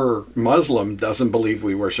sure Muslim doesn't believe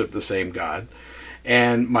we worship the same God.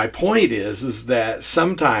 And my point is that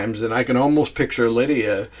sometimes, and I can almost picture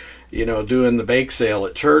Lydia, doing the bake sale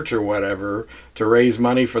at church or whatever to raise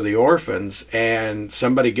money for the orphans, and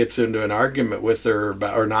somebody gets into an argument with her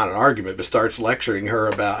about, or not an argument, but starts lecturing her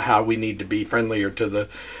about how we need to be friendlier to the,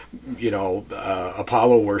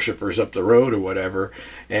 Apollo worshipers up the road or whatever,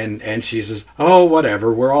 and she says, oh,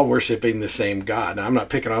 whatever, we're all worshiping the same God. Now, I'm not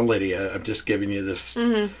picking on Lydia, I'm just giving you this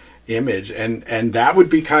image, and that would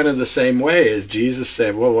be kind of the same way as Jesus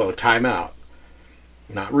said, whoa, time out.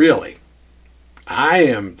 Not really. I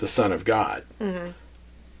am the Son of God.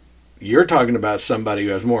 You're talking about somebody who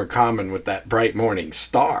has more in common with that bright morning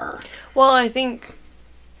star. Well, I think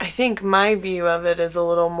my view of it is a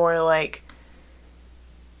little more like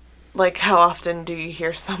how often do you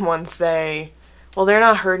hear someone say, well, they're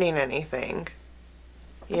not hurting anything.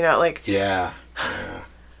 Yeah.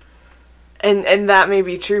 And that may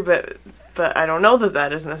be true, but I don't know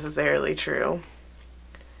that is necessarily true.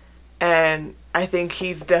 And I think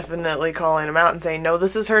he's definitely calling him out and saying, no,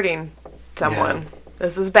 this is hurting someone. Yeah.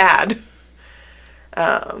 This is bad.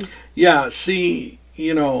 See,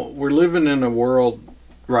 we're living in a world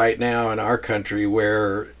right now in our country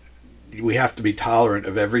where we have to be tolerant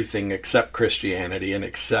of everything except Christianity and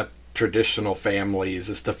except traditional families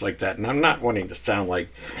and stuff like that. And I'm not wanting to sound like,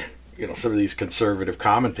 some of these conservative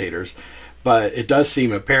commentators, but it does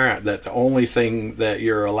seem apparent that the only thing that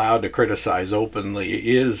you're allowed to criticize openly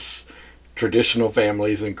is traditional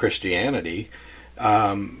families and Christianity.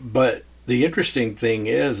 But the interesting thing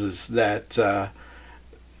is that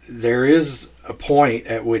there is a point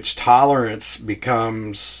at which tolerance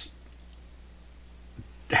becomes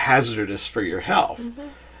hazardous for your health.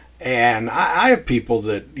 And I have people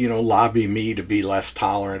that, lobby me to be less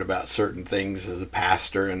tolerant about certain things as a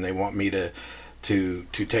pastor, and they want me to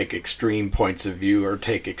take extreme points of view or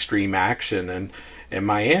take extreme action. And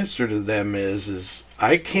my answer to them is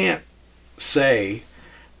I can't say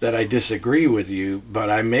that I disagree with you, but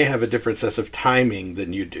I may have a different sense of timing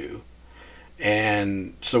than you do.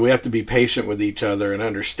 And so we have to be patient with each other and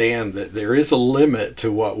understand that there is a limit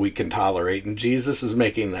to what we can tolerate, and Jesus is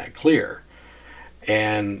making that clear.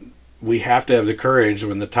 And we have to have the courage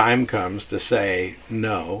when the time comes to say,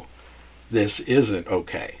 no, this isn't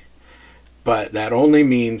okay. But that only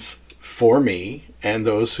means for me and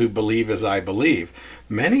those who believe as I believe.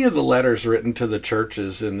 Many of the letters written to the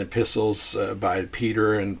churches in the epistles by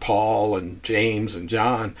Peter and Paul and James and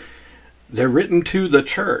John, they're written to the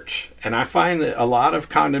church. And I find that a lot of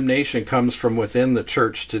condemnation comes from within the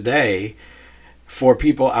church today for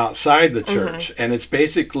people outside the church. And it's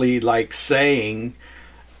basically like saying,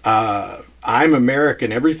 I'm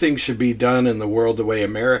American. Everything should be done in the world the way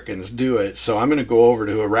Americans do it. So I'm going to go over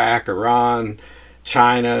to Iraq, Iran,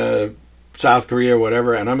 China, South Korea,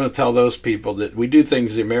 whatever, and I'm going to tell those people that we do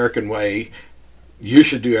things the American way. You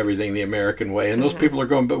should do everything the American way. And those people are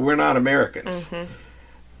going, but we're not Americans.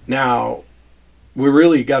 Now, we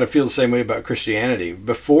really got to feel the same way about Christianity.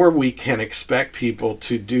 Before we can expect people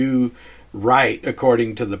to do right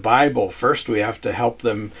according to the Bible, first we have to help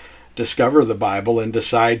them discover the Bible and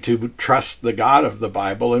decide to trust the God of the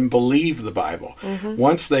Bible and believe the Bible.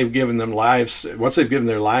 Once they've given their lives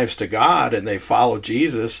to God and they follow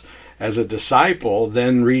Jesus as a disciple,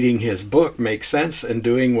 then reading his book makes sense and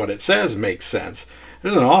doing what it says makes sense.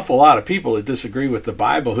 There's an awful lot of people that disagree with the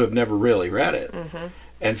Bible who have never really read it.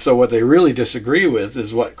 And so what they really disagree with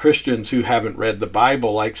is what Christians who haven't read the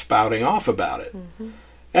Bible like spouting off about it.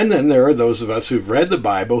 And then there are those of us who've read the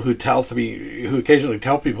Bible who occasionally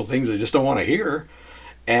tell people things they just don't want to hear.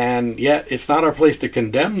 And yet it's not our place to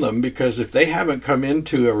condemn them, because if they haven't come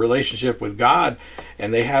into a relationship with God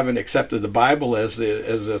and they haven't accepted the Bible as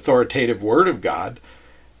the authoritative word of God,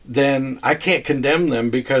 then I can't condemn them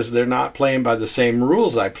because they're not playing by the same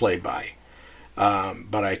rules I play by.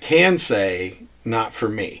 But I can say, not for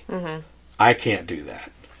me. I can't do that.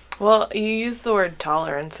 Well, you use the word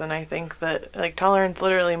tolerance, and I think that tolerance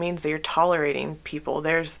literally means that you're tolerating people.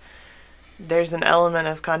 There's there's an element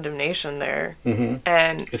of condemnation there. Mm-hmm.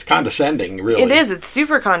 And it's condescending, really. it is. It's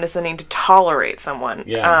super condescending to tolerate someone.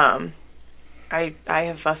 Yeah. I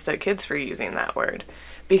have fussed at kids for using that word.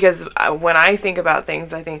 Because when I think about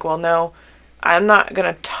things, I think, well, no, I'm not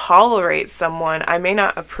going to tolerate someone. I may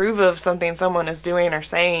not approve of something someone is doing or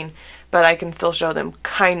saying, but I can still show them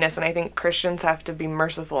kindness. And I think Christians have to be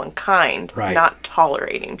merciful and kind, Right. not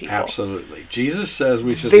tolerating people. Absolutely. Jesus says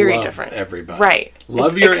we It's should very love different. everybody. Right.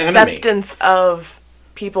 Love It's your enemy. acceptance of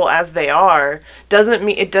people as they are doesn't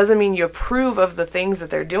mean you approve of the things that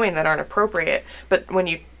they're doing that aren't appropriate. But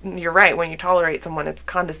you're right, when you tolerate someone, it's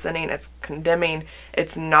condescending, it's condemning,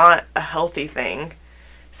 it's not a healthy thing.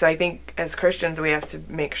 So I think as Christians we have to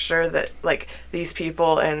make sure that, like, these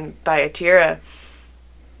people in Thyatira,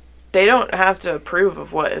 they don't have to approve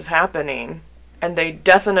of what is happening. And they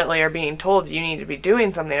definitely are being told you need to be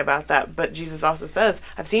doing something about that. But Jesus also says,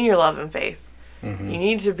 I've seen your love and faith. Mm-hmm. You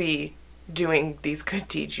need to be doing these good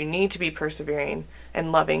deeds. You need to be persevering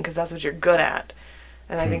and loving because that's what you're good at.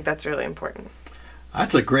 And I think that's really important.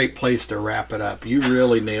 That's a great place to wrap it up. You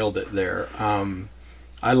really nailed it there.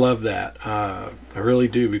 I love that. I really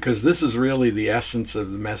do, because this is really the essence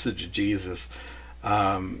of the message of Jesus.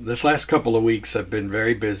 This last couple of weeks I've been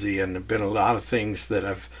very busy, and there have been a lot of things that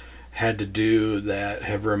I've had to do that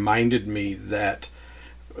have reminded me that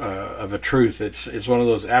of a truth. It's one of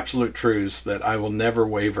those absolute truths that I will never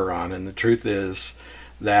waver on, and the truth is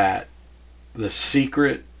that the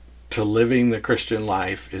secret to living the Christian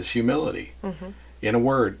life is humility. Mm-hmm. In a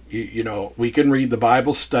word, you know, we can read the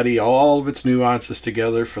Bible, study all of its nuances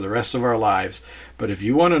together for the rest of our lives, but if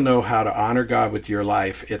you want to know how to honor God with your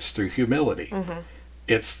life, it's through humility. Mm-hmm.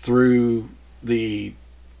 It's through the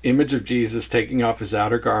image of Jesus taking off his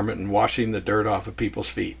outer garment and washing the dirt off of people's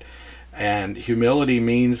feet. And humility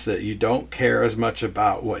means that you don't care as much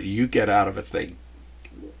about what you get out of a thing.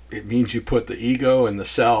 It means you put the ego and the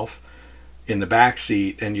self in the back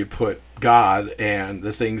seat, and you put God and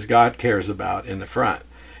the things God cares about in the front.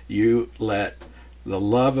 You let the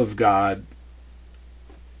love of God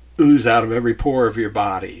ooze out of every pore of your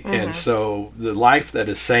body. Mm-hmm. And so the life that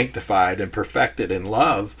is sanctified and perfected in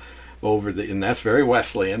love and that's very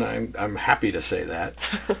Wesleyan, I'm happy to say that,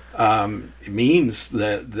 it means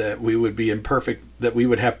that we would be that we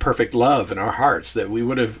would have perfect love in our hearts, that we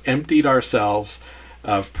would have emptied ourselves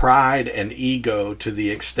of pride and ego to the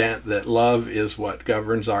extent that love is what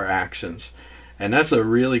governs our actions. And that's a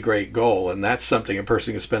really great goal, and that's something a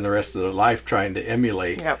person can spend the rest of their life trying to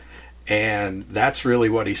emulate. Yep. And that's really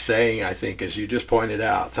what he's saying, I think, as you just pointed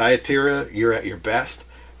out. Thyatira, you're at your best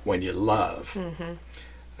when you love. Mm-hmm.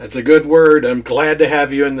 That's a good word. I'm glad to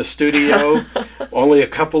have you in the studio. Only a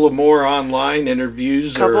couple of more online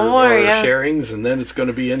interviews or sharings, and then it's going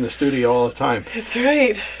to be in the studio all the time. That's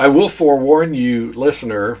right. I will forewarn you,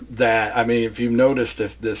 listener, that, I mean, if you've noticed,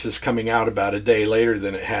 if this is coming out about a day later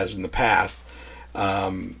than it has in the past,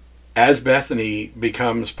 as Bethany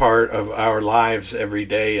becomes part of our lives every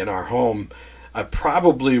day in our home, I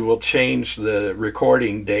probably will change the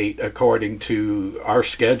recording date according to our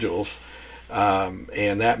schedules.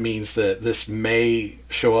 And that means that this may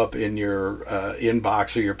show up in your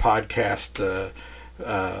inbox or your podcast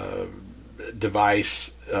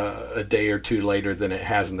device a day or two later than it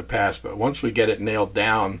has in the past. But once we get it nailed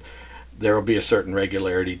down, there will be a certain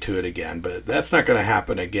regularity to it again. But that's not going to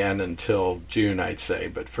happen again until June, I'd say.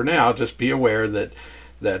 But for now, just be aware that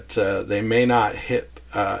they may not hit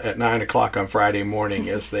at 9 o'clock on Friday morning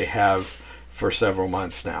as they have for several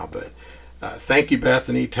months now. But thank you,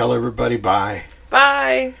 Bethany. Tell everybody bye.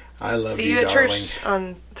 Bye. I love you, See you at darling. church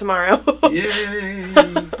on tomorrow. Yay!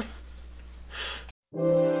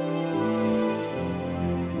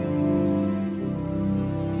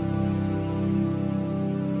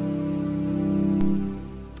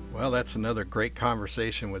 Well, that's another great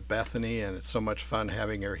conversation with Bethany, and it's so much fun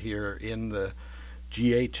having her here in the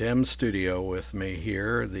GHM studio with me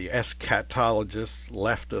here. The eschatologists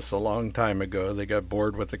left us a long time ago. They got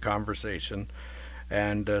bored with the conversation.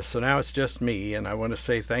 And so now it's just me, and I want to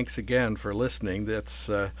say thanks again for listening. That's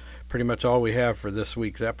pretty much all we have for this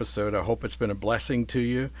week's episode. I hope it's been a blessing to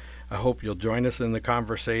you. I hope you'll join us in the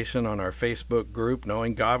conversation on our Facebook group,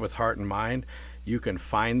 Knowing God with Heart and Mind. You can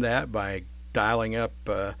find that by dialing up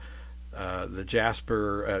the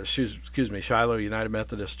Shiloh United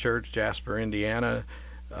Methodist Church, Jasper, Indiana,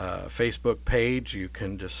 Facebook page. You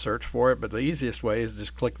can just search for it, but the easiest way is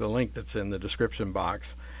just click the link that's in the description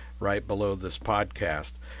box right below this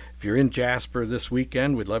podcast. If you're in Jasper this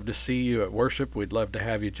weekend, we'd love to see you at worship. We'd love to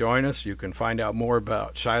have you join us. You can find out more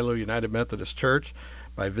about Shiloh United Methodist Church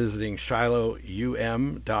by visiting shilohum.org.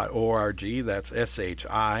 That's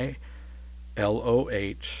SHILOH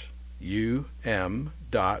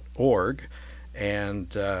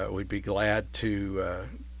and we'd be glad to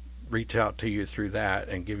reach out to you through that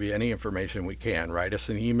and give you any information we can. Write us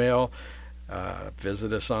an email,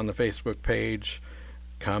 visit us on the Facebook page,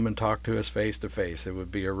 come and talk to us face to face. It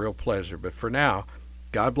would be a real pleasure. But for now,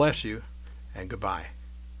 God bless you and goodbye.